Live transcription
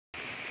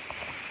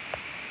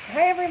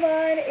Hi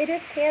everyone, it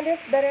is Candace,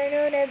 better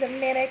known as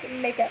Manic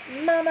Makeup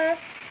Mama.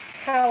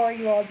 How are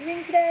you all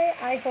doing today?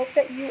 I hope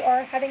that you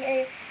are having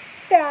a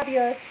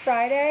fabulous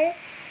Friday.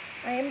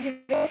 I am doing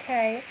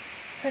okay.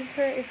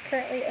 Hunter is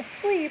currently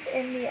asleep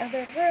in the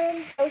other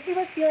room, so he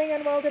was feeling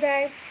unwell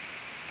today.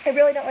 I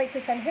really don't like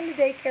to send him to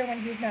daycare when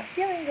he's not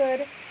feeling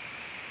good.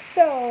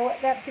 So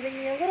that's giving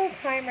me a little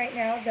time right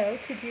now, though,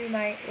 to do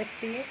my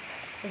IPSY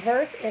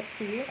verse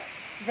IPSY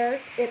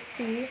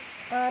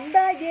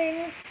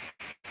bagging.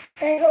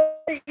 I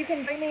hope that you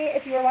can join me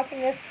if you are watching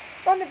this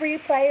on the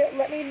replay.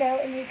 Let me know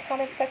in the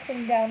comment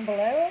section down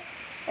below.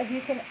 As you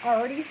can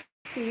already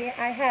see,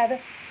 I have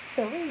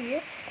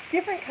 3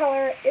 different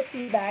color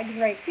IPSY bags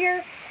right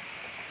here.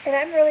 And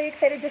I'm really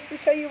excited just to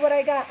show you what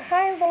I got.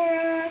 Hi,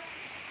 Laura.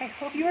 I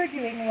hope you are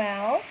doing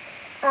well.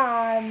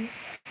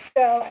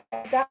 So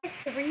I got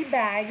 3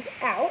 bags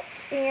out.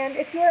 And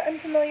if you are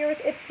unfamiliar with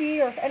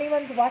IPSY, or if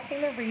anyone's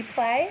watching the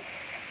replay,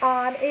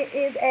 it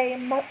is a...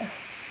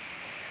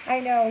 I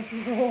know,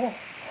 drool.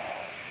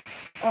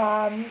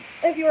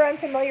 If you are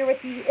unfamiliar with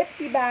the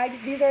IPSY bags,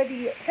 these are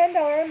the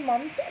 $10 a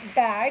month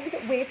bags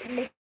with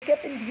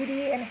makeup and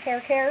beauty and hair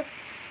care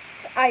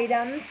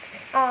items.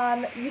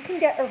 You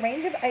can get a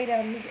range of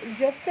items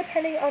just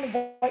depending on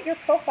what your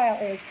profile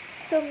is.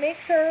 So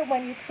make sure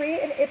when you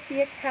create an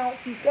IPSY account,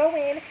 you go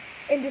in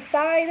and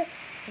decide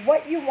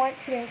what you want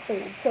to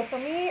include. So for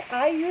me,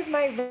 I use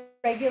my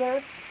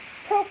regular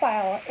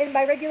profile. And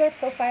by regular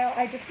profile,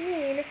 I just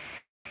mean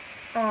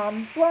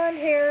blonde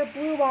hair,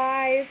 blue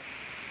eyes,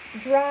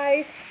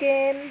 dry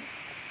skin.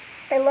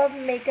 I love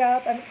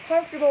makeup. I'm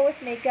comfortable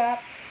with makeup.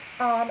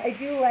 I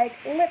do like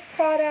lip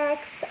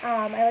products.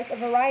 I like a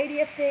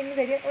variety of things.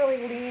 I didn't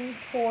really lean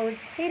towards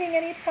hating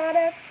any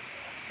products.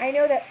 I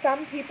know that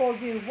some people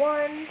do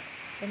 1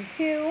 and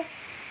 2,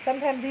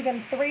 sometimes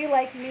even 3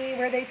 like me,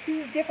 where they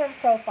choose different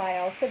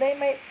profiles. So they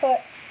might put,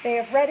 they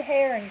have red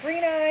hair and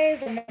green eyes,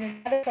 and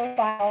then another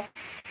profile,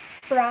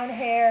 brown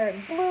hair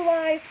and blue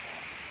eyes.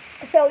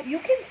 So you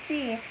can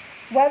see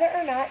whether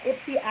or not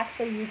IPSY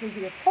actually uses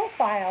your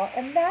profile,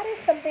 and that is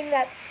something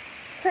that's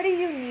pretty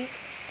unique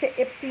to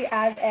IPSY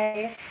as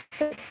a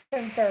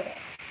subscription service.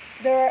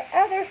 There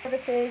are other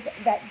services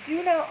that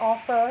do not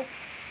offer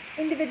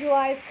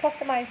individualized,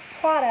 customized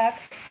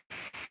products,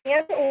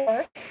 and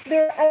or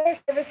there are other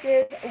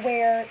services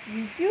where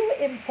you do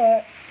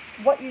input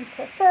what you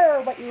prefer,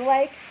 what you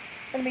like,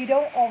 and we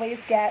don't always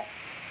get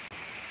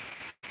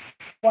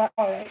what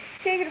are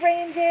shade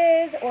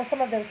ranges or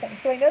some of those things.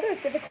 So I know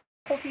there's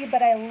difficulty,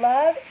 but I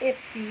love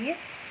IPSY,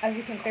 as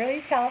you can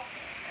clearly tell.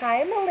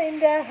 Hi,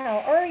 Melinda. How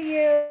are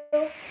you?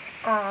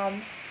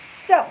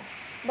 So,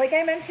 like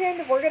I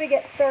mentioned, we're going to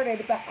get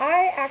started, but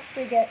I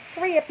actually get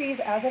 3 IPSYs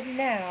as of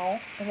now,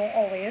 and won't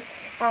always.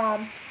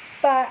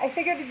 But I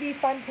figured it'd be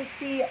fun to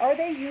see, are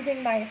they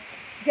using my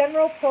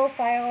general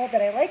profile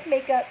that I like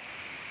makeup,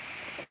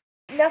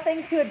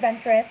 nothing too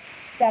adventurous,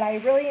 that I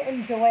really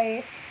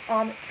enjoy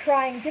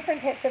trying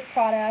different types of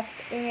products,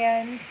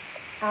 and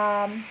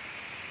I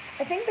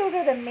think those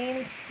are the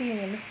main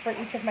themes for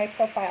each of my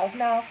profiles.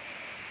 Now,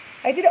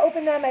 I did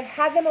open them. I've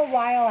had them a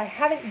while. I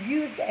haven't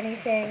used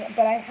anything,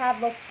 but I have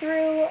looked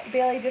through.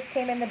 Bailey just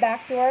came in the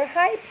back door.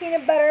 Hi,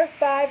 Peanut Butter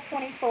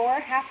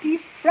 524. Happy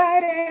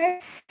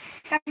Friday.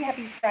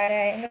 Happy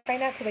Friday. I'm going to try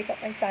not to wake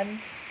up my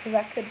son, because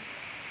that could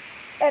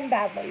end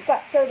badly.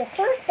 But, so the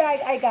first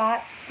bag I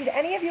got, did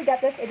any of you get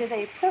this? It is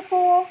a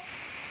purple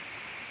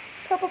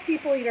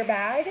People Eater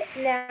bag.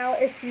 Now,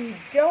 if you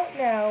don't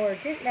know or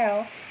didn't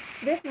know,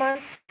 this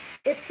month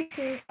IPSY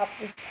teamed up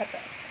with Tetris.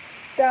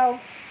 So,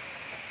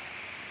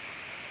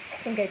 I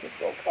think I just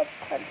woke up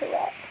Hunter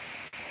up.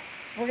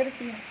 We're going to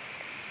see. I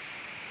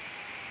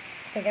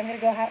think I'm going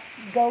to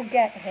go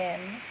get him.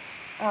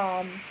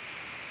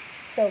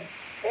 So,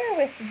 bear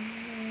with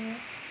me.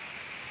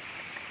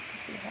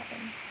 Let's see what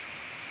happens.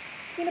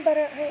 Peanut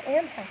Butter, I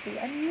am happy.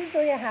 I'm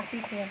usually a happy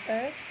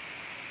camper.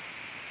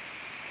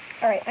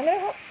 Alright, I'm going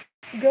to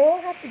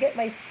have to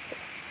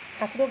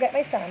go get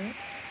my son.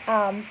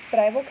 But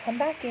I will come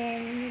back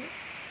in.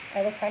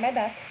 I will try my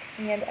best,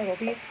 and I will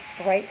be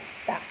right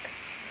back.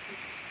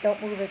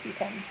 Don't move if you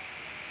can.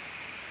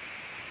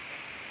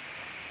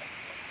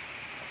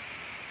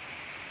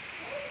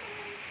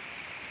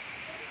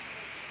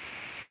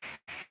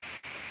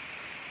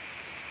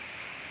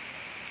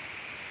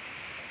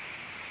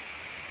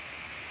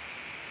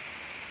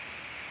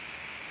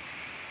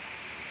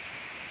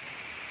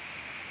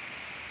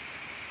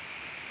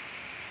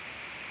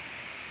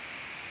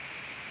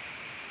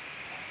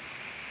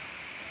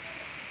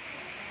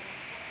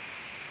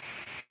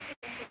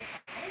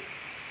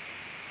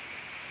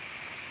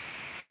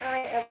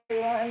 Hi,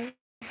 everyone.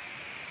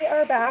 We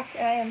are back,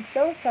 and I am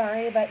so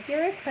sorry, but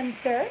here is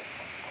Hunter.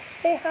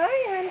 Say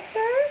hi,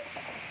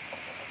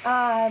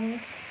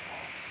 Hunter.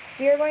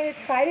 We are going to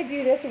try to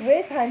do this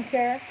with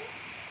Hunter.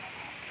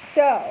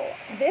 So,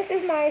 this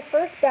is my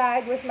first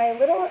bag with my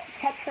little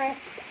Tetris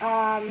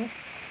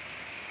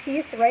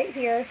piece right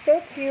here.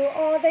 So cute.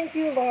 Oh, thank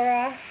you,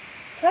 Laura.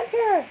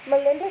 Hunter,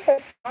 Melinda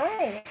says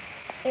hi.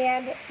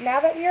 And now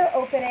that we are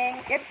opening,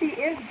 IPSY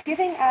is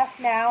giving us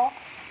now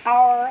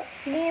our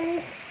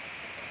themed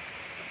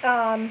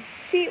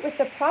sheet with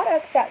the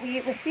products that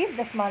we received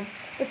this month,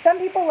 which some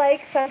people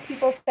like. Some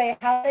people say,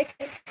 how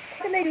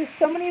can they do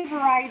so many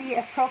variety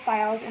of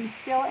profiles and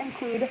still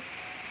include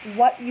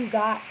what you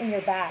got in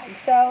your bag?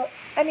 So,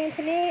 I mean,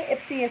 to me,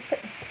 IPSY is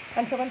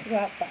Hunter wants to go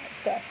outside,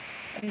 so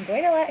I'm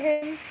going to let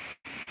him,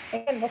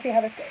 and we'll see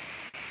how this goes.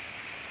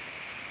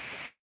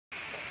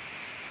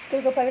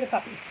 Still go play with the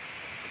puppy.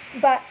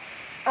 But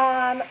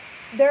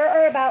there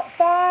are about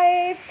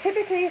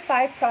typically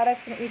five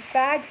products in each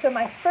bag. So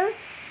my first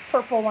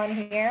purple one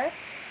here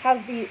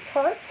has the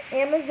Tarte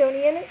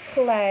Amazonian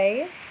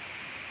Clay.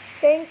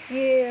 Thank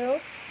you.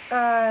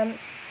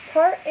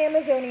 Tarte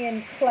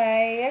Amazonian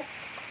Clay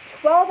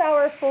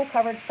 12-hour full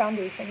coverage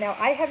foundation. Now,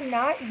 I have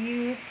not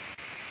used...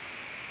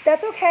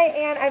 That's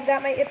okay, Anne. I've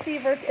got my IPSY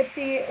versus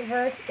IPSY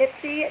versus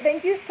IPSY.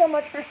 Thank you so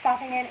much for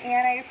stopping in,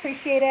 Anne. I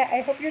appreciate it.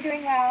 I hope you're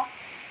doing well.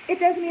 It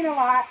does mean a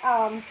lot.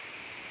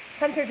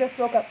 Hunter just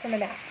woke up from a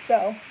nap,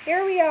 so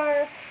here we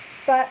are.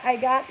 But I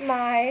got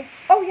my...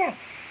 Oh, yeah.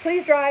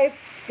 Please drive.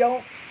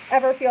 Don't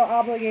ever feel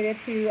obligated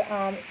to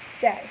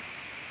stay.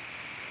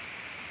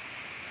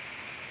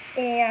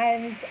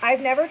 And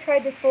I've never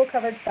tried this full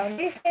coverage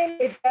foundation.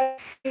 It does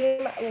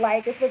seem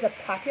like this was a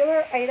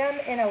popular item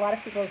in a lot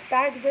of people's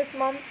bags this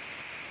month.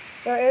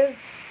 There is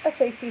a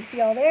safety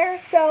seal there.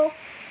 So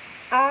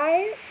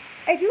I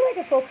do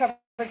like a full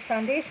coverage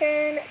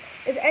foundation.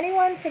 Is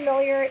anyone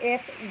familiar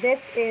if this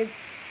is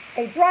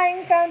a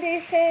drying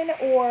foundation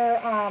or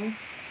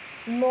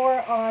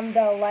more on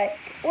the like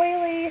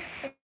oily,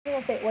 I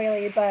won't say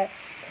oily, but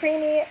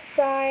creamy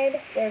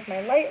side? There's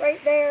my light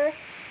right there.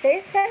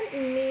 They sent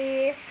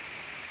me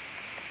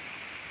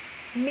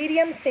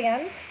medium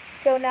sand.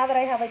 So now that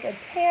I have like a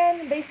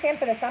base tan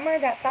for the summer,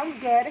 that sounds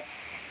good.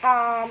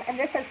 And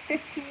this has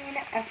 15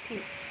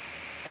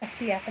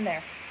 SPF in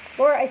there.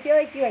 Laura, I feel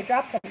like I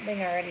dropped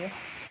something already.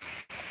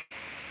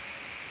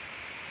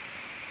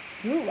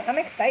 Ooh, I'm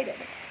excited.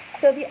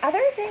 So the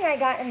other thing I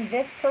got in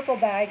this purple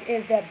bag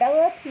is the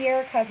Bella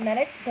Pierre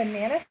Cosmetics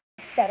Banana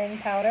Setting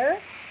Powder.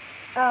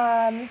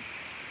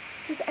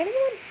 Does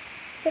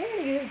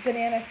anyone use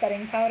banana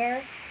setting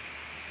powder?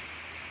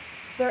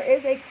 There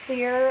is a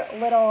clear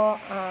little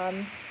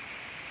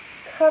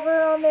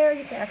cover on there.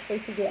 You can actually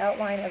see the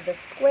outline of the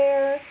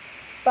square,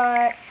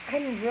 but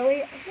I'm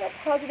not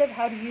positive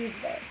how to use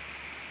this.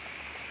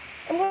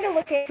 I'm going to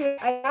look into it.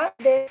 I got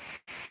this,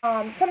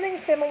 something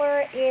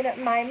similar in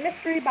my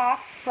mystery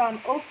box from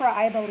Oprah,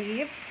 I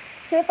believe.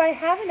 So if I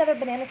have another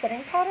banana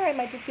setting powder, I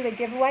might just do a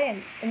giveaway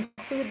and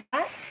include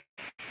that.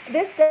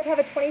 This does have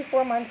a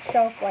 24-month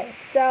shelf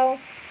life. So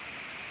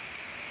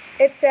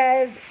it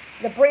says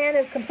the brand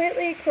is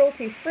completely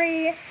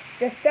cruelty-free.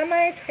 The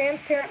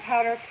semi-transparent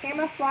powder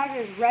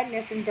camouflages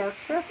redness in dark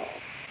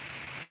circles.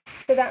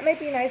 So that might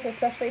be nice,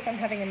 especially if I'm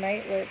having a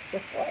night where it's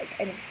just like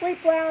I didn't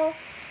sleep well.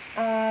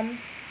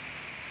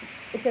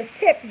 It says,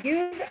 tip,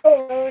 use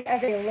alone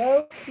as a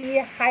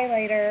low-key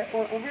highlighter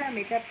or over your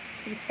makeup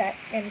to set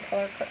in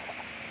color correct.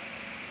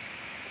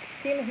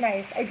 Seems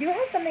nice. I do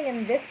have something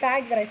in this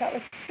bag that I thought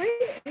was pretty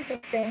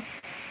interesting.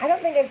 I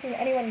don't think I've seen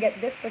anyone get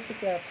this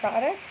particular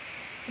product,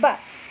 but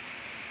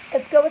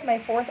let's go with my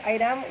fourth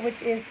item,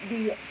 which is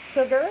the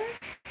Sugar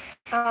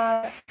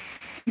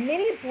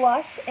Mini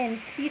Blush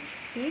in Peach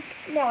Peak.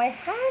 Now, I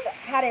have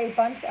had a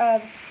bunch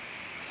of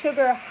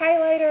Sugar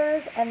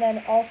highlighters, and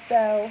then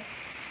also...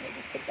 Let me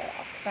just take that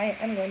off because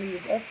I'm going to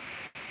use this.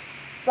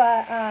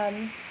 But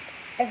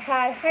I've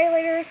had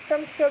highlighters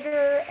from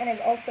Sugar, and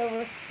I've also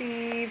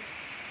received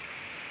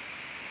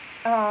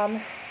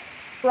bronzers.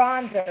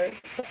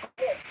 I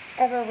didn't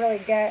ever really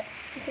get,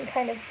 you can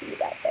kind of see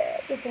that there,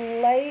 this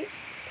light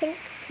pink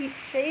peach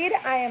shade.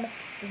 I am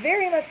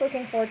very much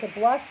looking forward to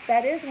blush.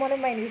 That is one of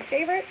my new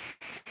favorites.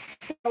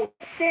 So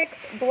sticks,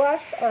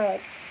 blush are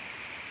like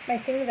my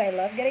things I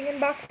love getting in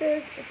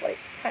boxes. This light's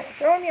kind of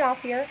throwing me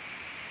off here.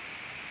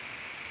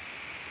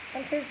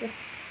 Hunter's just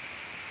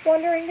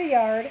wandering the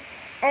yard.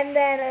 And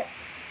then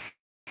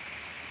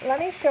let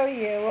me show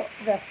you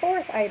the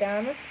fourth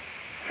item.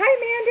 Hi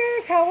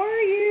Manders, how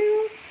are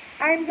you?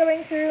 I'm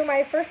going through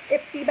my first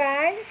IPSY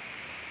bag.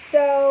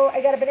 So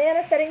I got a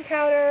banana setting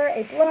powder,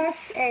 a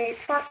blush, a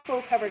Tarte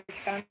full coverage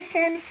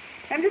foundation.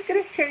 I'm just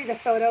going to show you the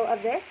photo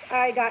of this.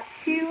 I got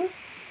 2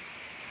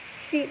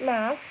 sheet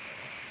masks.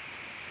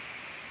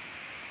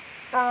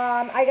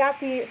 I got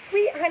the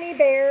Sweet Honey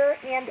Bear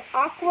and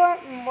Aqua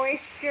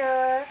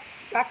Moisture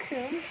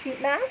Raccoon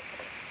sheet masks.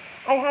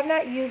 I have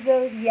not used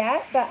those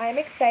yet, but I'm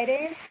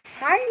excited.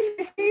 Hi,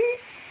 Missy.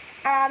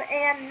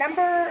 And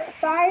number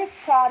 5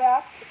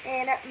 product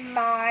in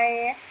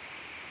my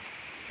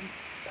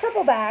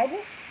purple bag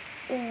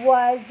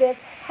was this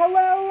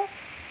Hello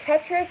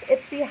Tetris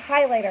IPSY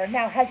highlighter.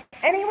 Now, has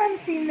anyone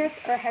seen this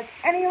or has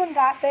anyone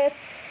got this?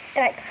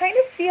 And I kind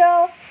of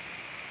feel...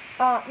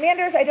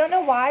 Manders, I don't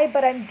know why,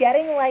 but I'm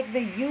getting like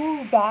the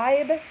You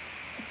vibe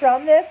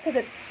from this because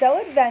it's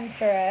so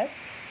adventurous.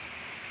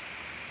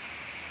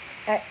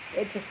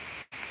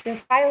 This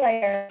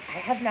highlighter, I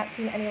have not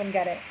seen anyone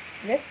get it.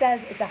 This says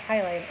it's a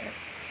highlighter.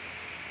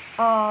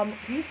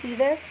 Do you see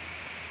this?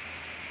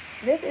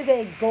 This is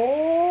a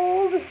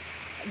gold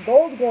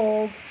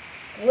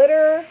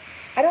glitter.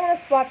 I don't want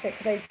to swatch it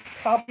because I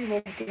probably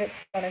will give it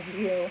to one of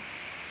you.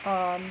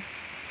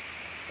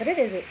 But it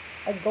is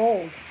a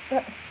gold.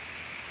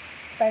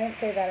 If I didn't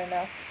say that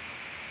enough.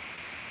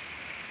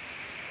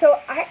 So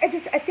I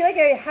feel like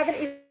I haven't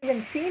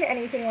even seen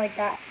anything like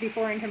that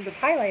before in terms of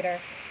highlighter.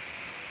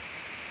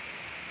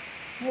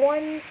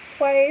 Once,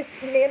 twice,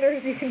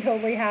 Manders, you can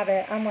totally have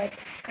it. I'm like,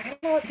 I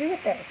don't know what to do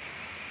with this.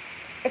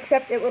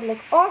 Except it would look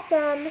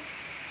awesome,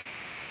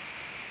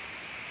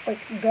 like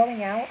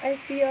going out, I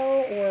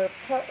feel, or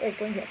like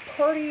going to a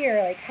party,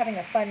 or like having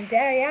a fun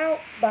day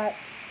out. But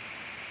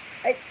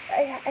I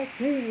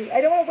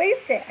don't want to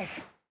waste it. I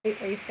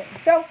hate wasting.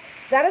 So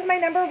that is my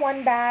number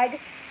one bag: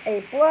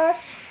 a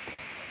blush,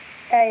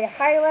 a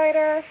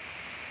highlighter.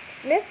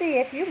 Missy,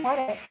 if you want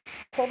it,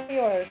 totally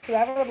yours.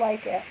 Whoever would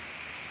like it.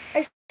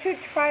 I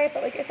should try it,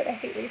 but like I said, I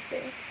hate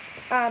wasting.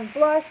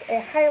 Blush,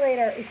 a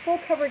highlighter, a full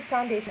coverage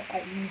foundation,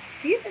 a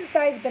decent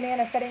sized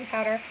banana setting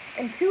powder,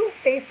 and 2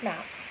 face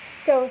masks.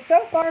 So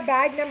far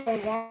bag number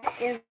 1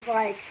 is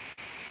like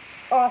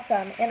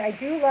awesome. And I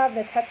do love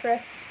the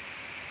Tetris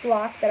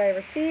block that I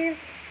received.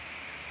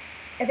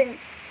 I think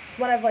it's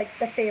one of like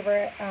the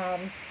favorite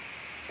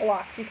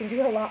blocks. You can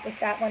do a lot with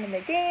that one in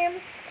the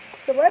game.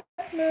 So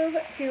let's move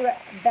to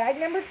bag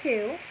number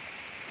 2.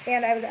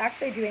 And I was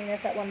actually doing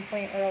this at one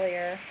point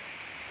earlier.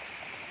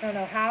 I don't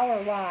know how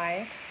or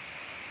why.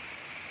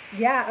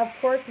 Yeah, of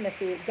course,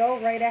 Missy. Go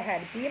right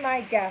ahead. Be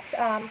my guest.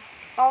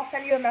 I'll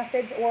send you a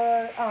message,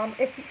 or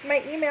if my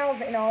emails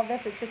and all of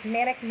this, it's just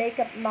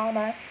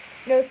manicmakeupmama,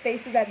 no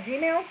spaces, at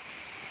Gmail.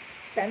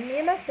 Send me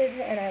a message,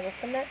 and I will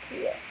send that to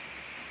you.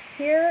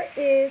 Here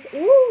is,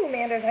 ooh,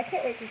 Manders, I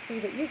can't wait to see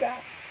what you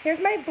got. Here's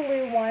my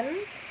blue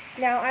one.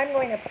 Now I'm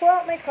going to pull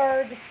out my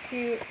card just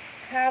to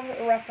have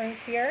a reference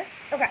here.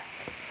 Okay,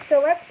 so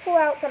let's pull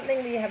out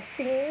something we have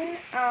seen.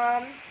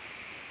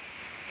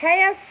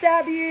 Hey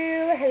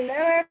SW,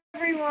 hello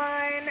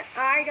everyone.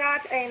 I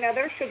got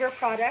another sugar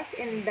product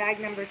in bag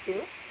number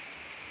 2.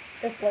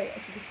 This light, I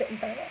should just sit in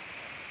front of it.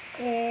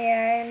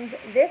 And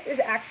this is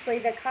actually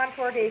the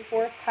Contour Day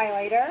Force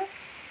highlighter.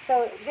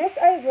 So this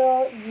I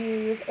will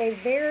use a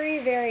very,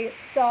 very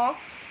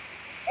soft,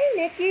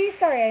 hey Nikki,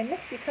 sorry I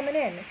missed you coming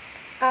in.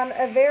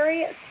 A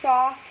very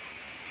soft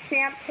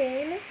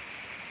champagne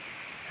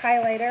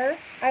highlighter.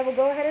 I will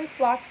go ahead and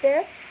swatch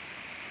this.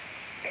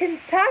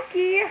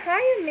 Kentucky,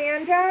 hi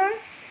Amanda.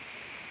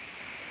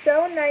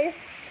 So nice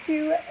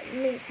to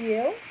meet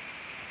you.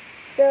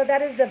 So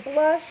that is the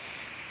blush.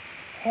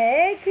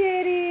 Hey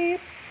Kitty,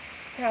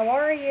 how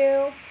are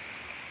you?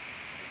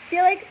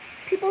 Feel like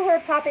people who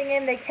are popping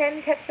in, they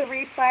can catch the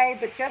replay,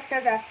 but just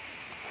as a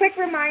quick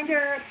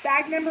reminder,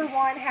 bag number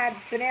 1 had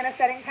banana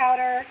setting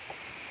powder,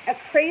 a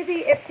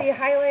crazy IPSY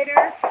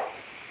highlighter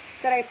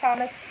that I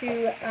promised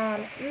to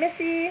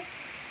Missy.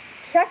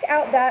 Check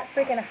out that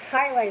freaking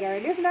highlighter.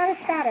 It is not a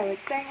shadow,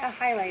 it's saying a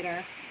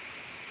highlighter.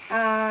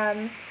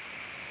 And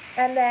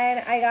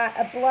then I got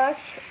a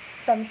blush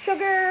from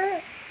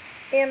Sugar,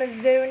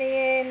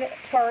 Amazonian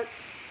Tarte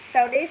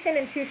foundation,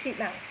 and 2 sheet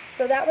masks.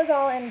 So that was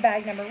all in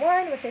bag number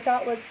 1, which I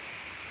thought was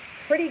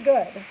pretty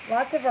good.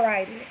 Lots of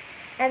variety.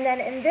 And then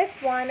in this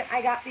one,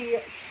 I got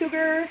the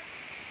Sugar,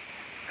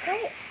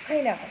 I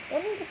know,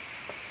 let me just,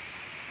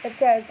 it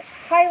says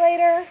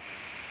highlighter,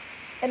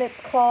 and it's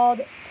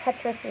called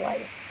Tetris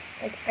Life.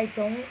 Like, I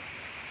don't,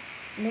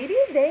 maybe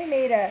they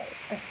made a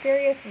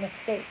serious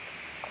mistake.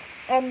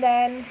 And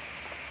then,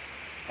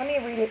 let me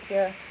read it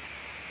here.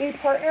 We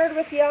partnered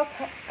with the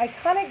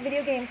iconic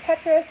video game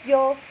Tetris.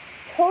 You'll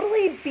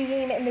totally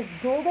beam in this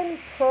golden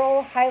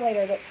pearl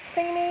highlighter that's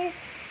creamy,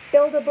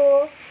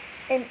 buildable,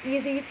 and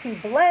easy to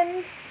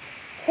blend.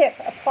 Tip,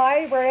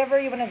 apply wherever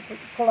you want to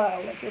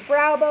glow, like your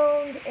brow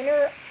bones,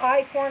 inner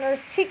eye corners,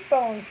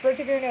 cheekbones, bridge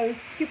of your nose,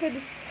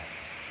 Cupid's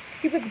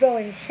bow,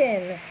 and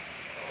chin.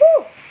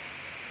 Whew!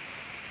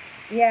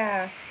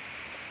 Yeah,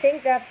 I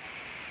think that's,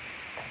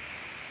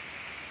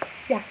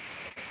 yeah.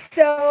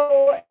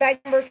 So bag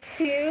number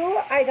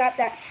 2, I got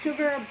that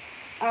Sugar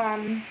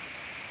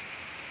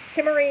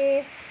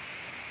shimmery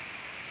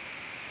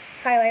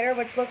highlighter,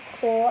 which looks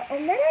cool.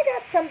 And then I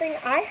got something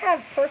I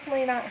have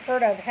personally not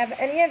heard of. Have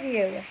any of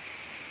you?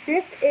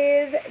 This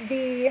is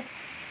the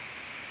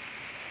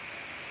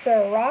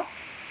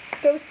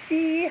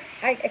Soroci,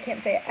 I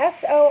can't say it,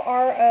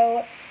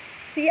 S-O-R-O-C-I,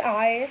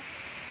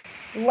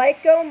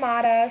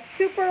 Lycomata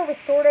Super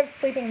Restorative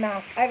Sleeping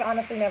Mask. I've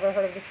honestly never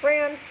heard of this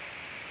brand,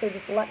 so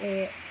just let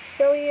me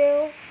show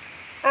you.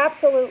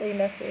 Absolutely,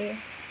 Missy.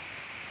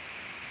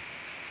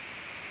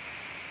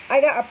 I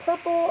got a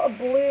purple, a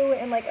blue,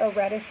 and like a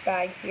reddish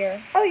bag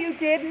here. Oh, you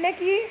did,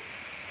 Nikki?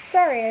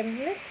 Sorry, I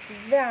missed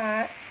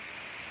that.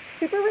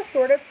 Super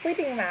Restorative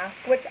Sleeping Mask,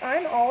 which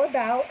I'm all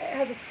about. It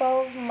has a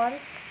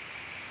 12-month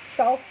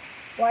shelf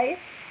life.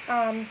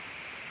 I'm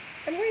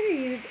going to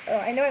use,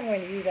 I know I'm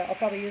going to use it. I'll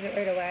probably use it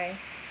right away.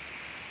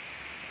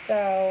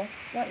 So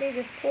let me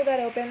just pull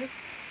that open.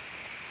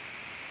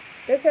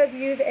 This says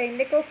use a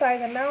nickel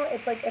size amount.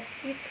 It's like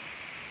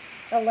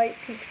a light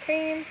peach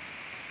cream.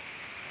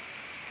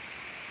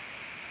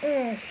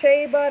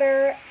 Shea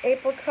butter,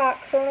 apricot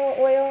kernel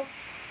oil.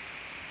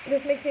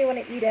 This makes me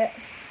want to eat it.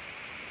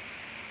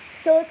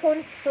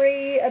 Silicone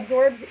free,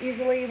 absorbs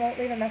easily, won't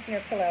leave a mess in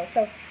your pillow.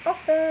 So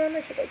awesome.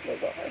 I should like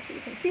move over so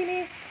you can see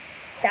me.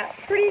 That's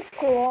pretty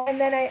cool.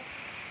 And then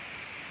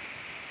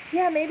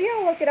yeah, maybe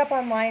I'll look it up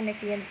online,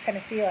 Nikki, and just kind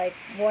of see like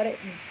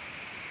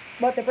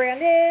what the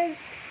brand is,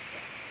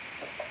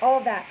 all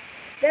of that.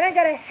 Then I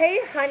got a Hey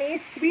Honey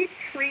Sweet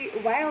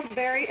Treat Wild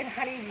Berry and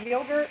Honey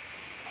Yogurt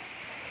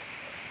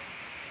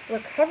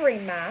Recovery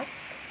Mask.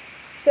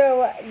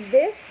 So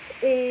this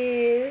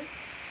is,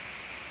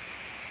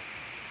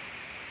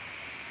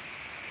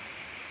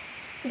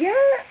 yeah,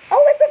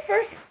 oh, it's the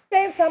first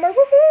day of summer,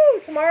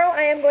 woohoo! Tomorrow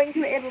I am going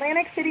to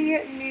Atlantic City,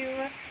 New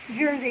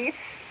Jersey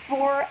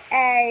for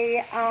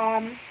a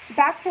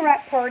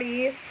bachelorette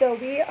party. So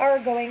we are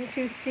going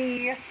to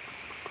see,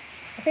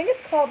 I think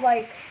it's called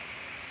like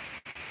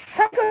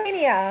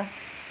Hunkomania.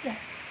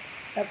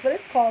 That's what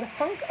it's called,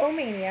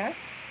 Hunkomania.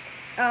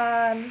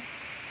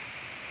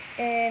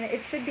 And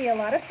it should be a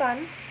lot of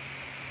fun.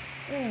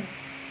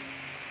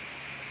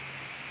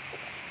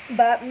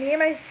 But me and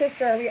my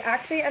sister, we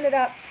actually ended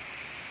up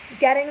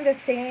getting the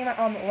same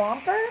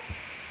romper.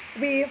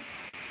 We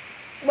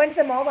went to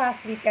the mall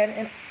last weekend,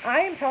 and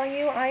I am telling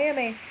you, I am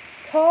a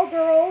tall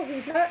girl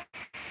who's not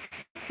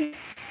petite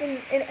in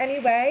any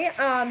way,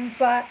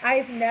 but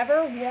I've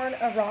never worn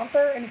a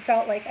romper and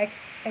felt like I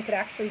could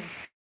actually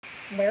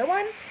wear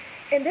one.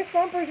 And this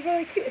romper is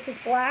really cute. It's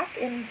just black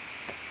and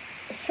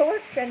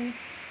shorts, and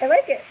I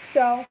like it.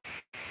 So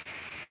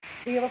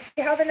we will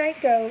see how the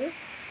night goes.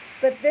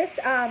 But this,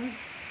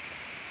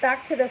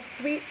 back to the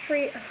Sweet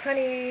Treat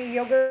Honey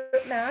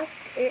Yogurt Mask.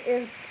 It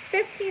is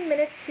 15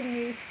 minutes to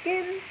new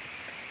skin,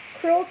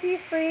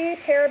 cruelty-free,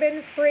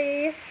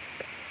 paraben-free.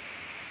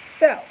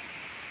 So,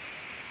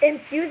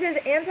 infuses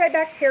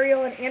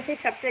antibacterial and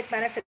antiseptic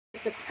benefits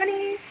of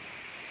honey,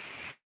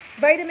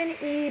 vitamin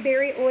E,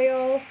 berry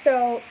oil,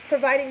 so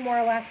providing more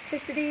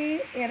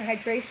elasticity and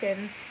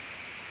hydration.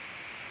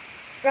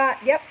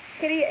 Yep,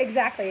 Kitty,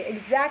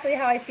 exactly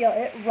how I feel.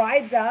 It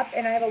rides up,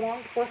 and I have a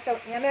long torso,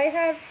 and I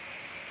have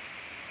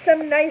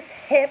some nice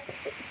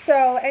hips,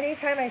 so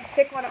anytime I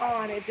stick one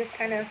on, it just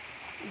kind of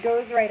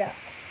goes right up.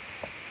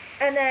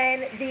 And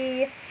then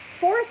the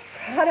fourth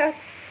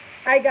product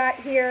I got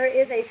here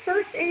is a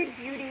First Aid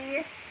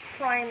Beauty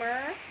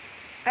primer.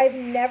 I've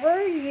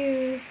never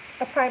used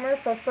a primer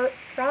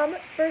from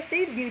First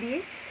Aid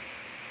Beauty,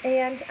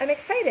 and I'm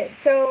excited.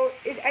 So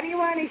is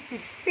anyone a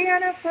huge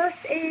fan of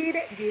First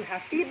Aid? Do you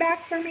have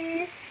feedback for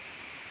me?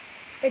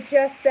 It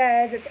just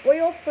says it's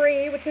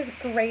oil-free, which is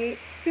great,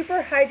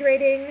 super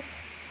hydrating,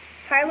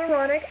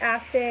 hyaluronic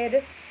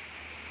acid,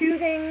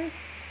 soothing,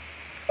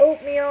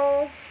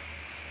 oatmeal,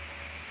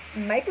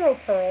 micro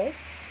pearls.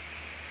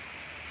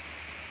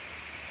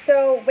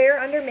 So wear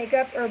under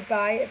makeup or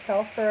by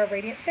itself for a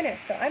radiant finish.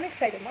 So I'm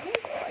excited. Let me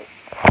just like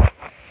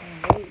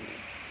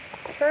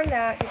turn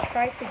that to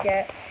try to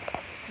get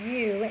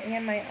you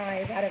and my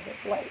eyes out of this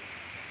light.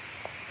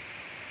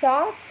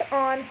 Thoughts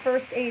on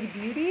First Aid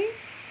Beauty?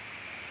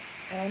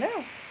 I don't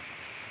know.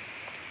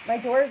 My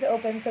door is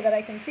open so that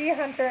I can see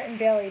Hunter and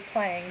Bailey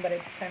playing, but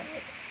it just kind of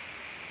like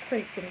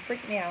creaked and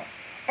freaked me out.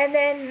 And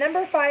then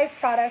number 5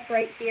 product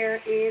right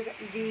here is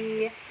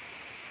the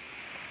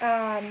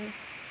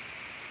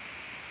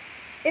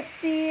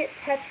IPSY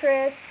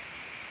Tetris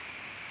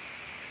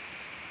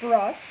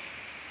brush.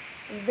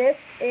 This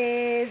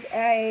is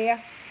a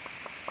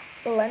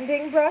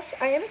blending brush,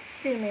 I am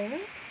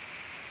assuming,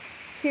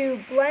 to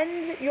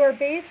blend your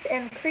base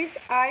and crease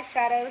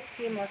eyeshadow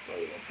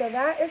seamlessly. So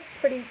that is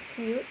pretty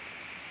cute.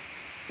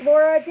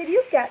 Laura, did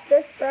you get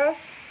this brush?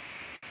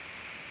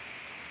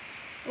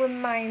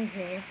 Reminds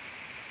me,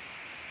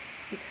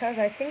 because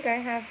I think I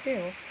have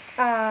too.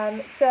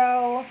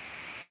 So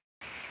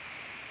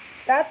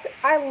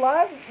I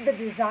love the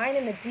design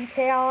and the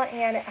detail,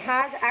 and it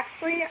has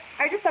actually,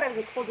 I just thought it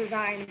was a cool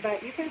design,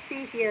 but you can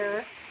see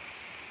here,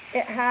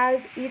 it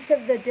has each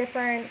of the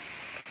different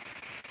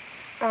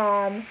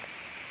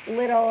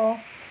little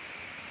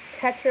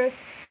Tetris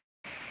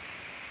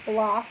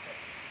block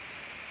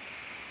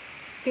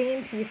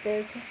game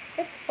pieces.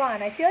 It's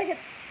fun. I feel like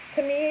it's,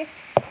 to me,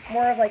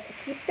 more of like a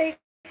keepsake.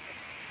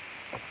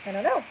 I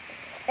don't know.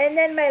 And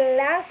then my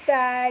last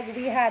bag,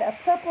 we had a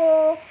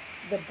purple,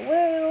 the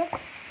blue,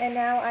 and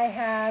now I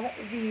have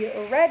the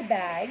red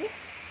bag.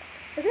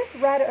 Is this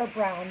red or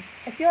brown?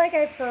 I feel like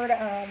I've heard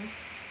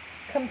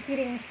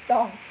competing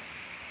thoughts.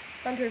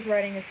 Hunter's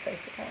writing his choice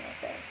account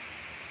up there.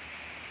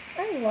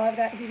 I love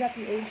that he's at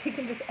the age he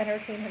can just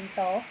entertain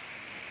himself.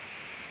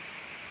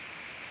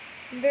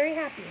 I'm very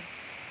happy.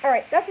 All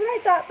right, that's what I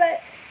thought,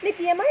 but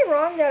Nikki, am I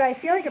wrong that I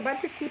feel like a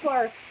bunch of people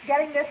are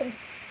getting this and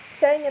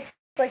saying it's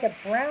like a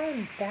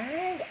brown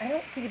bag? I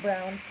don't see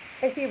brown.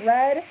 I see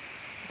red,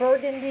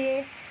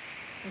 burgundy,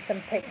 and some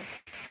pink.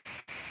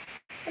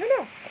 I don't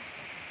know.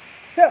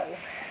 So,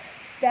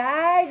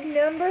 bag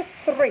number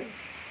 3.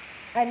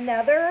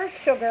 Another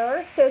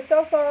sugar. So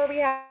far we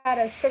had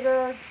a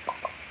sugar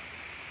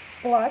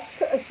blush,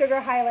 a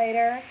sugar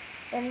highlighter,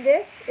 and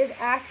this is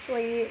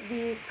actually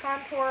the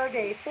Contour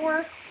de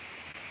Force.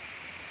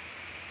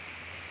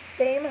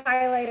 Same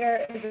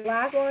highlighter as the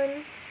last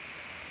one.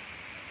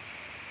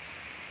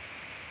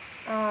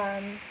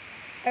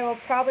 I will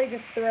probably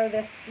just throw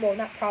this, well,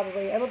 not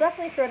probably, I will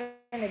definitely throw it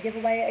in a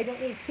giveaway. I don't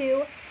need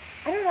two.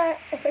 I don't know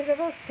if I've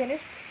ever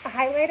finished a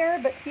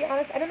highlighter, but to be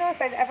honest, I don't know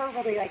if I've ever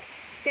really, like,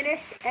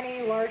 finished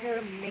any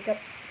larger makeup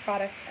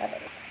product ever.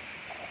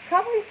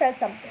 Probably says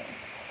something.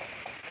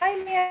 Hi,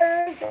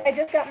 Manners. I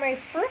just got my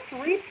first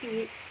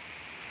repeat,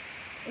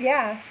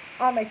 yeah,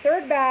 on my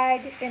third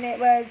bag, and it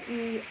was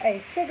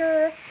a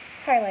sugar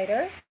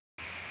highlighter.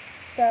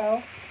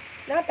 So,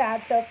 not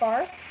bad so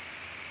far.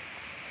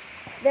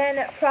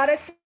 Then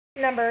product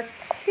number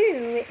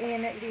 2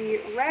 in the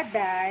red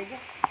bag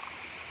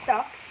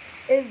stock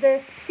is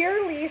this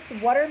Pure Lease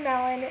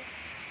Watermelon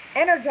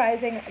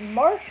Energizing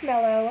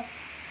Marshmallow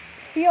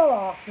Peel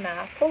Off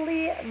Mask.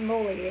 Holy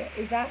moly,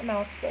 is that a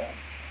mouthful?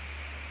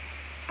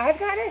 I've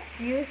gotten a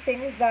few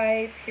things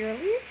by Pure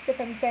Lease,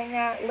 if I'm saying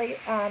that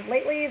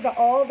lately.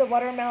 All the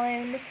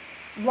watermelon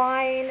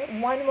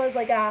line. One was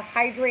like a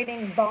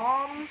hydrating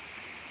balm.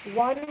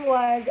 One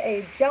was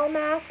a gel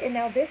mask, and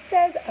now this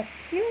says a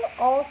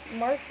peel-off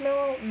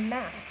marshmallow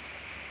mask.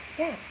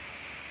 Yeah.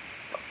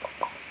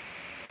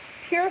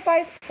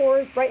 Purifies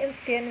pores, brightens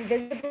skin,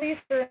 visibly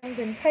firms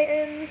and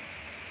tightens.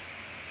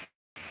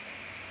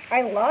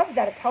 I love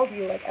that it tells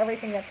you like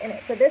everything that's in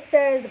it. So this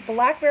says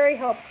blackberry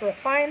helps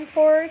refine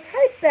pores.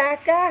 Hi,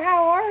 Becca.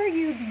 How are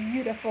you,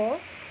 beautiful?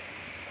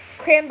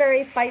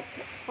 Cranberry fights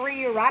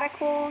free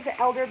radicals.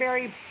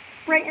 Elderberry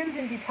brightens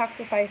and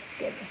detoxifies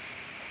skin.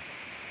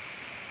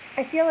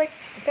 I feel like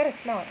I've got to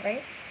smell it,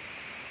 right?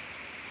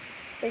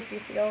 Safety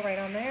seal right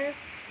on there.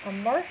 A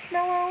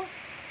marshmallow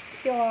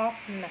peel off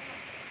mask.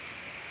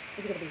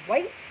 Is it going to be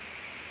white?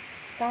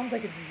 Sounds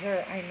like a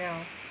dessert, I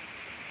know.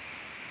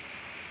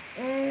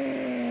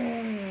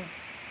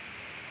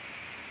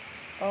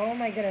 Oh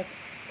my goodness.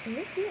 Can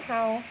you see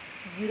how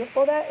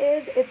beautiful that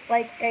is? It's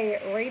like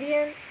a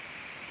radiant.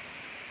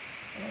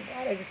 Oh my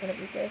god, I just want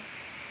to eat this.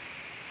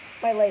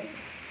 My lighting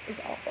is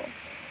awful.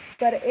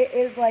 But it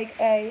is like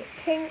a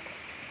pink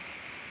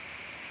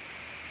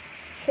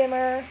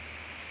shimmer.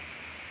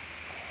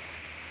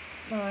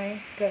 My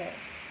goodness.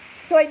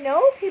 So I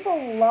know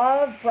people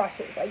love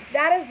brushes. Like,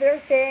 that is their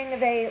thing.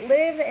 They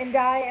live and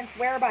die and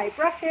swear by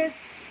brushes,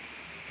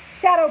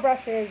 shadow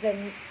brushes,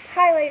 and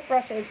highlight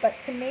brushes. But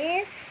to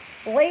me,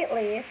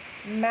 lately,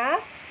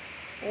 masks,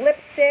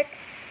 lipstick,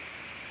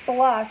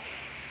 blush,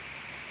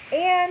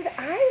 and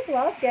I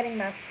love getting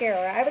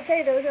mascara. I would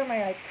say those are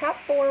my top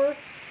 4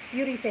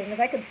 beauty things.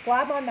 I could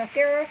slap on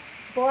mascara,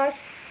 blush,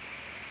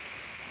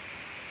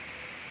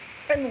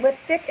 and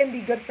lipstick and be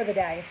good for the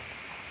day.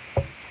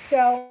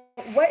 So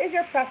what is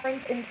your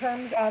preference in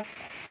terms of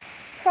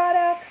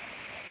products?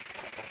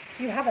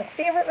 Do you have a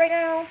favorite right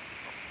now?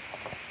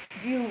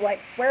 Do you like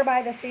swear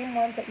by the same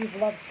ones that you've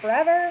loved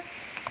forever?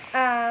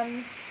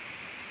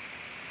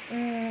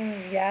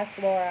 Yes,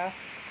 Laura.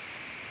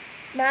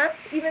 Masks,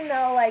 even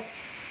though like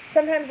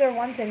sometimes they're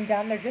once and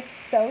done, they're just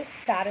so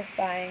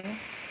satisfying.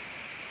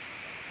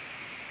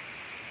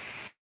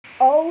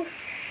 Oh,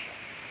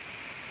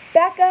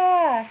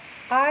 Becca,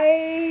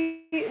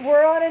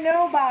 we're on a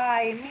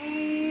no-buy.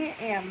 Me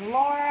and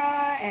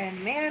Laura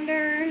and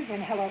Manders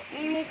and Hello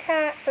Amy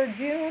Cat for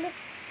June.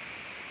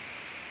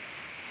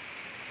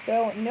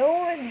 So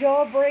no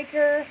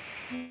jawbreaker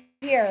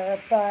here,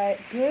 but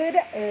good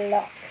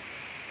luck.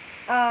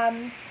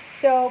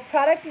 So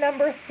product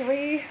number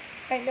 3,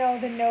 I know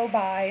the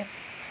no-buy.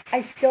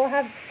 I still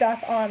have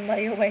stuff on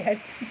layaway at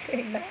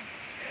TJ Maxx.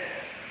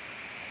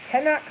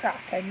 Cannot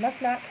crack. I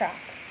must not crack.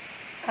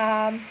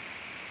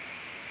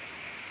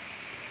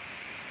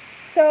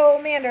 So,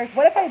 Manders,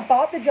 what if I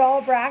bought the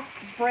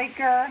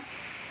jawbreaker?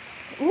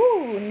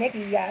 Ooh,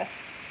 Nikki, yes.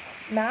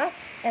 Masks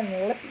and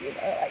lippies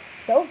are like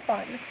so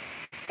fun.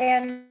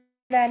 And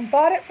then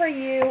bought it for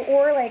you,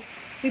 or like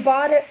we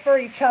bought it for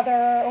each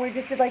other, or we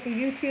just did like a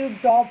YouTube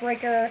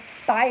jawbreaker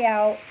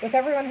buyout with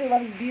everyone who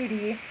loves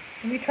beauty.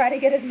 And we try to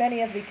get as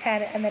many as we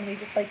can, and then we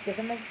just like give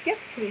them as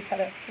gifts to each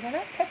other. So we're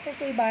not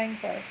technically buying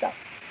for ourselves.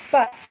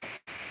 But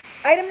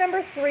item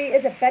number 3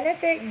 is a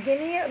Benefit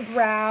Gimme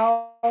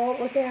Brow.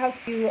 Look at how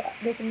cute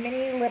this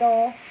mini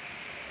little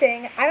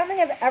thing. I don't think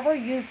I've ever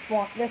used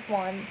this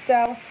one.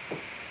 So,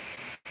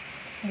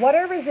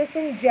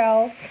 water-resistant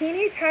gel,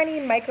 teeny tiny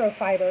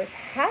microfibers.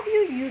 Have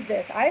you used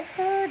this? I've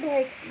heard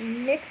like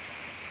mixed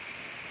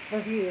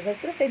reviews. I was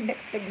going to say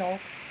mixed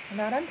signals. I'm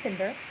not on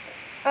Tinder.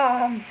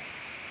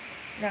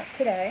 Not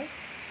today.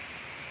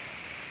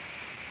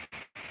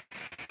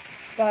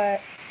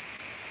 But,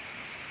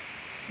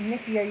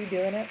 Nikki, are you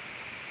doing it?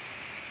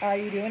 Are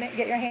you doing it?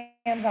 Get your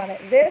hands on it.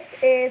 This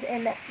is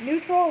in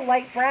neutral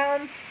light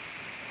brown.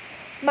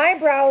 My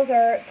brows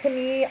are, to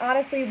me,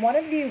 honestly, one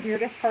of the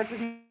weirdest parts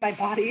of my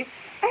body.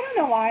 I don't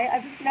know why.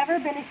 I've just never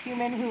been a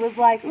human who was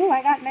like, ooh,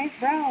 I got nice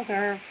brows,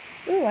 or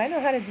ooh, I know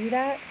how to do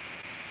that.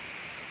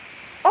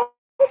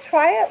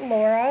 try it,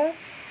 Laura.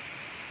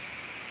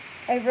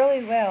 I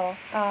really will.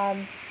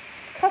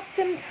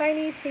 Custom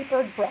tiny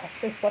tapered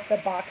brush is what the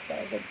box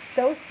says. It's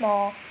so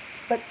small,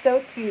 but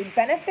so cute.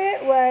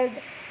 Benefit was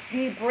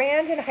the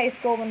brand in high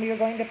school when we were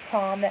going to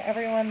prom that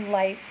everyone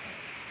liked.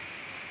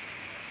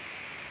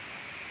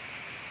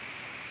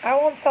 I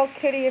won't tell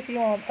Kitty if you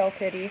won't tell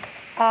Kitty.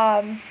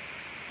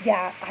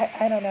 Yeah,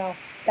 I don't know.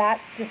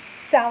 That just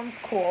sounds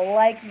cool.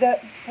 Like the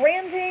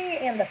branding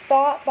and the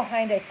thought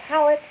behind a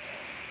palette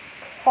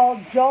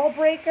called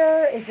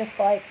Jawbreaker is just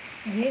like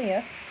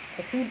genius.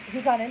 Because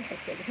who's not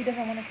interested? Who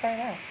doesn't want to try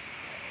that?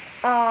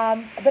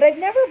 But I've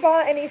never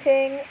bought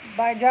anything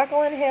by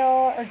Jacqueline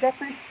Hill or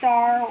Jeffree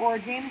Star or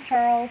James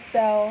Charles,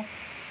 so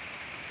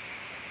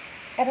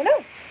I don't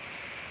know.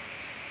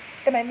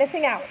 Am I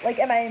missing out? Like,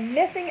 am I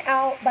missing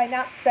out by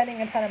not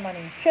spending a ton of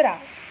money? Should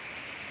I?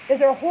 Is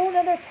there a whole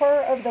other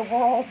part of the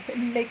world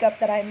in makeup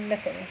that I'm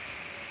missing?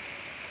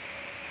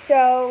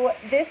 So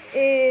this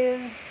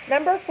is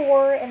number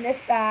 4 in this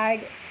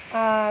bag.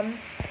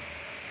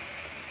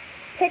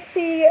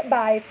 IPSY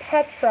by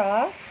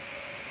Petra.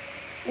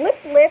 Lip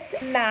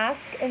Lift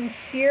Mask in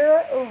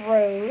Sheer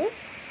Rose.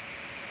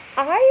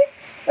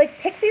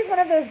 IPSY is one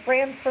of those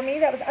brands for me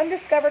that was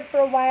undiscovered for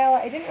a while.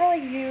 I didn't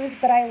really use,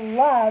 but I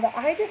love.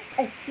 I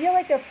feel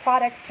like their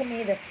products to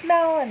me, the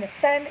smell and the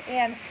scent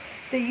and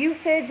the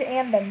usage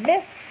and the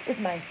mist is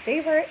my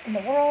favorite in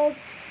the world.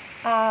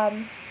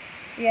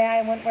 Yeah,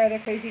 I wouldn't wear the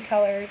crazy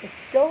colors. I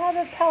still have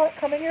a palette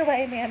coming your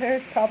way,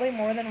 Manders. Probably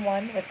more than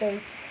one with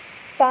those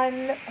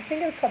fun, I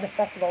think it was called the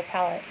Festival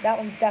palette. That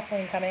one's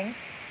definitely coming.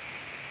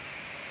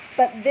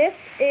 But this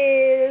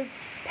is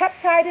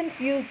peptide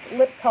infused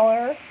lip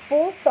color,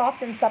 full,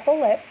 soft, and supple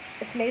lips.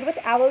 It's made with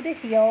aloe to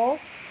heal.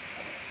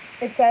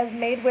 It says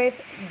made with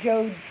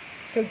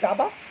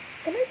jojoba.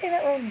 Am I saying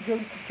that wrong?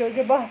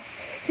 Jojoba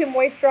to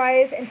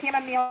moisturize and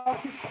chamomile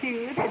to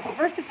soothe. It's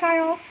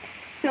versatile.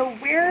 So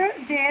wear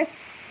this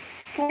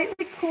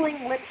slightly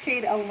cooling lip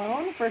shade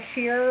alone for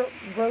sheer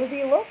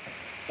rosy look,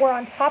 or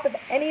on top of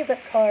any lip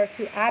color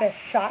to add a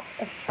shot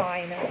of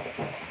shine.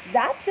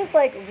 That's just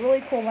like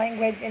really cool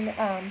language, and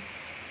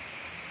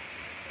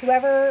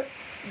whoever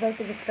wrote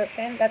the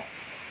description,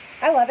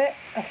 I love it.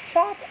 A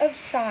shot of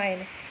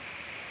shine.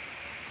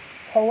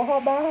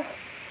 Hohaba.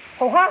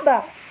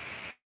 Hohaba.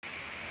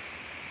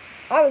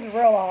 I was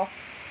real off.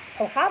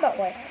 Hohaba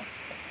oil.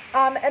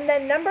 And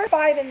then number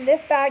 5 in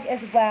this bag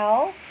as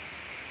well.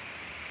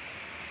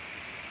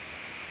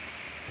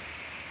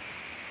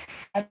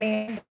 I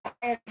mean,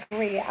 I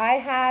agree. I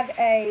have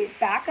a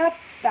backup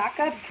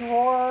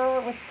drawer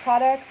with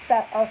products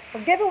that are for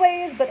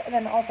giveaways, but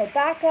then also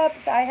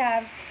backups. I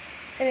have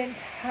an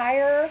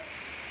entire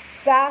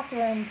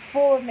bathroom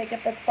full of makeup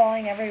that's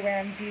falling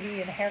everywhere in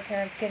beauty and hair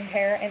care and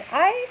skincare. And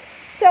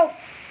so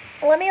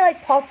let me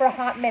pause for a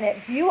hot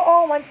minute. Do you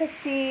all want to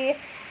see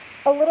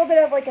a little bit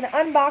of an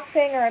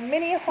unboxing or a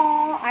mini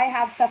haul? I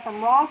have stuff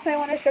from Ross I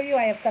want to show you.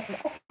 I have stuff from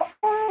Ulta.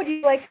 Or would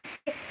you like to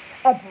see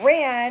a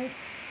brand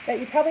that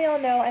you probably all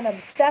know I'm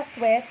obsessed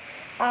with?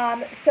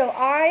 So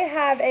I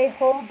have a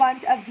whole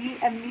bunch of the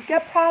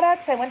Amika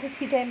products. I went to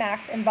TJ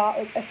Maxx and bought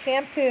a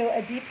shampoo,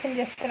 a deep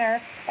conditioner,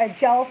 a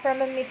gel from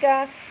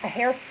Amika, a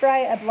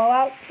hairspray, a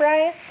blowout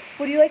spray.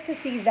 Would you like to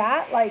see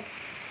that?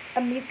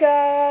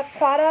 Amika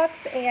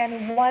products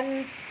and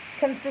one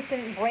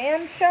consistent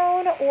brand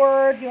shown,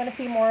 or do you want to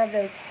see more of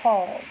those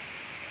hauls?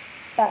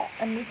 But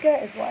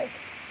Amika is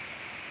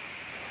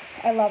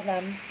I love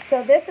them.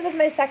 So this was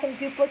my second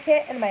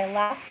duplicate and my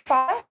last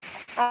product.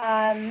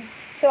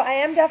 So I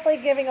am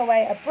definitely giving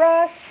away a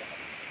brush.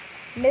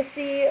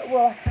 Missy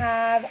will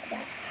have the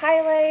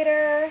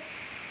highlighter.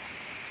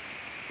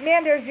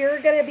 Manders, you're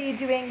going to be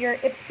doing your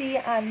IPSY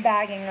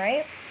bagging,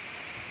 right?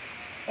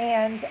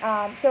 And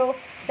so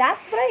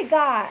that's what I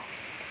got.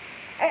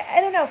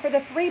 I don't know, for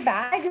the 3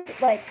 bags,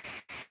 it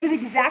was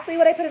exactly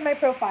what I put in my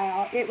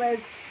profile. It was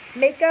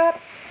makeup,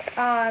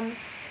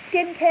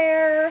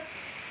 skincare,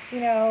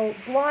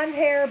 blonde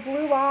hair,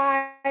 blue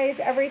eyes,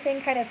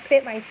 everything kind of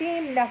fit my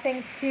theme,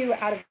 nothing too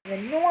out of the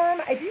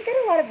norm. I didn't get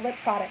a lot of lip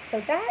products,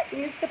 so that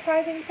is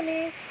surprising to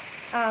me.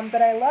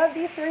 But I love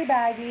these 3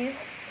 baggies.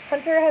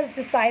 Hunter has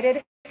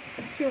decided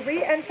to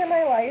re-enter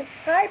my life.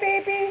 Hi,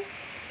 baby!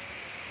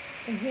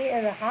 And he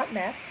is a hot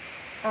mess.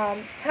 How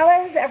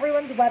has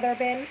everyone's weather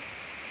been?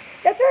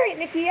 That's all right,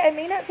 Nikki. I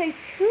may not say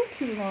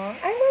too long.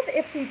 I love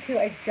IPSY too.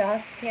 I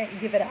just can't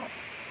give it up.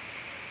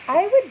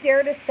 I would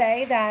dare to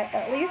say that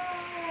at least...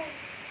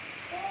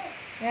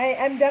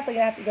 I'm definitely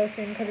going to have to go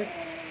soon because it's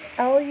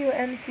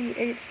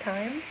LUNCH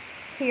time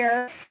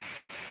here.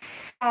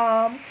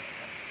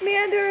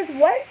 Manders,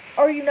 what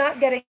are you not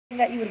getting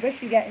that you would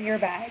wish you get in your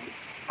bag?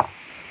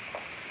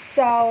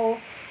 So,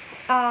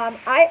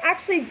 I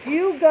actually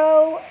do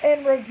go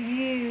and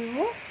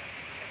review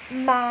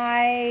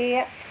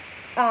my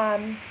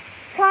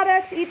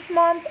products each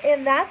month,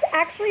 and that's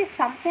actually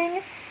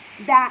something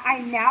that I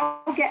now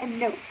get a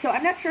note. So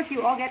I'm not sure if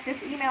you all get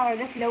this email or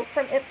this note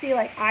from IPSY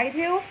like I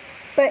do,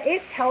 but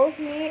it tells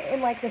me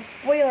in the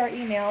spoiler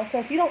email. So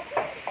if you don't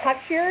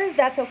touch yours,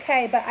 that's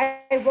okay, but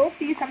I will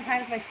see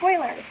sometimes my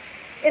spoilers.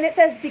 And it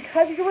says,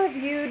 because you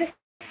reviewed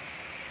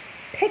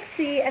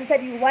IPSY and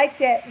said you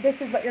liked it,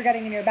 this is what you're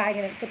getting in your bag,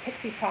 and it's a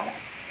IPSY product.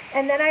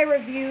 And then I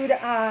reviewed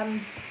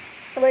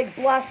like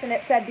blush, and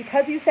it said,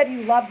 because you said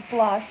you loved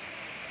blush,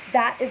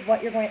 that is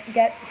what you're going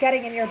to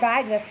getting in your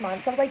bag this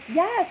month. So I was like,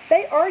 yes,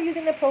 they are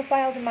using the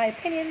profiles in my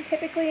opinion,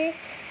 typically.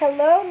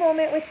 Hello,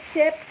 Moment with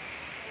Chip.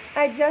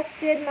 I just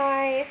did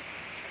my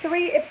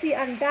 3 IPSY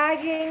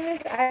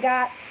unbaggings. I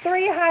got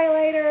 3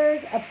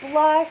 highlighters, a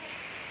blush,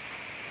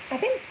 I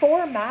think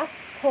 4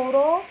 masks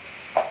total.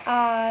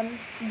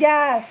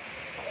 Yes,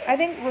 I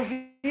think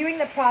reviewing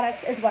the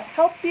products is what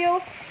helps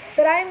you.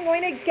 But I'm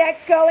going to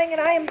get going,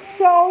 and I am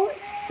so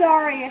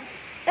sorry.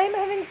 I'm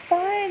having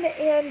fun,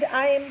 and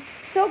I am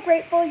so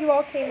grateful you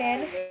all came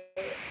in.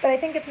 But I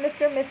think it's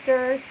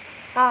Mr.'s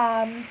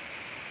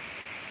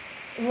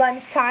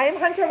lunchtime.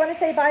 Hunter, want to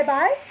say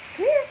bye-bye?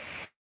 Come here.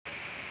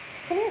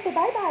 Come here, say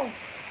bye-bye.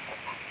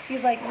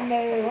 He's like,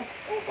 no.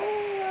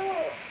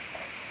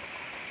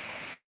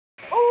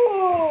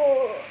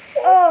 Oh,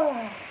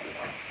 oh,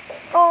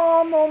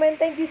 oh, Moment,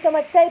 thank you so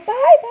much. Say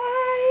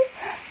bye-bye.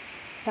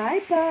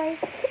 Bye-bye.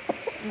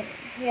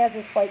 He has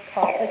a slight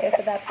cough. Like I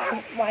said, that's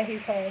why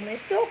he's home.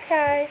 It's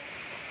okay.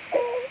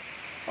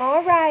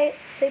 All right.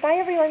 Say bye,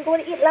 everyone.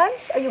 Going to eat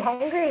lunch? Are you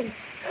hungry?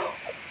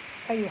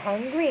 Are you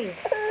hungry?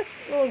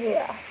 Oh,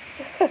 yeah.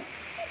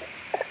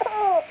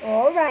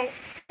 All right.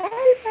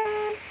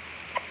 Bye-bye.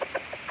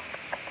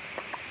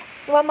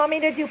 You want Mommy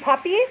to do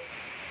puppy?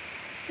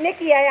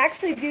 Nikki, I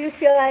actually do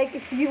feel like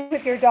you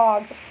with your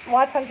dogs.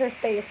 Watch Hunter's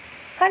face.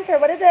 Hunter,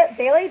 what does it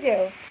Bailey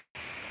do?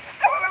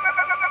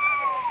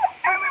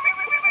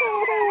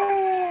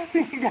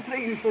 He doesn't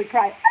usually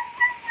cry.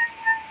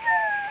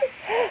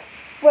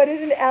 What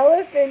does an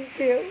elephant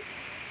do?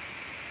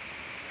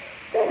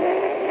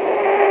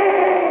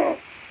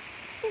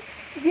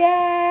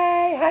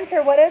 Yay!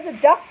 Hunter, what does a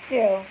duck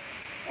do?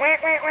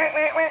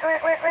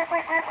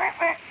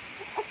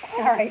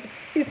 All right,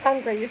 he's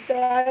hungry, so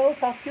I will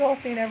talk to you all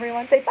soon,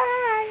 everyone. Say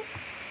bye!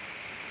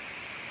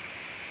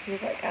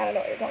 He's like, I don't know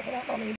what you're talking about, Mommy.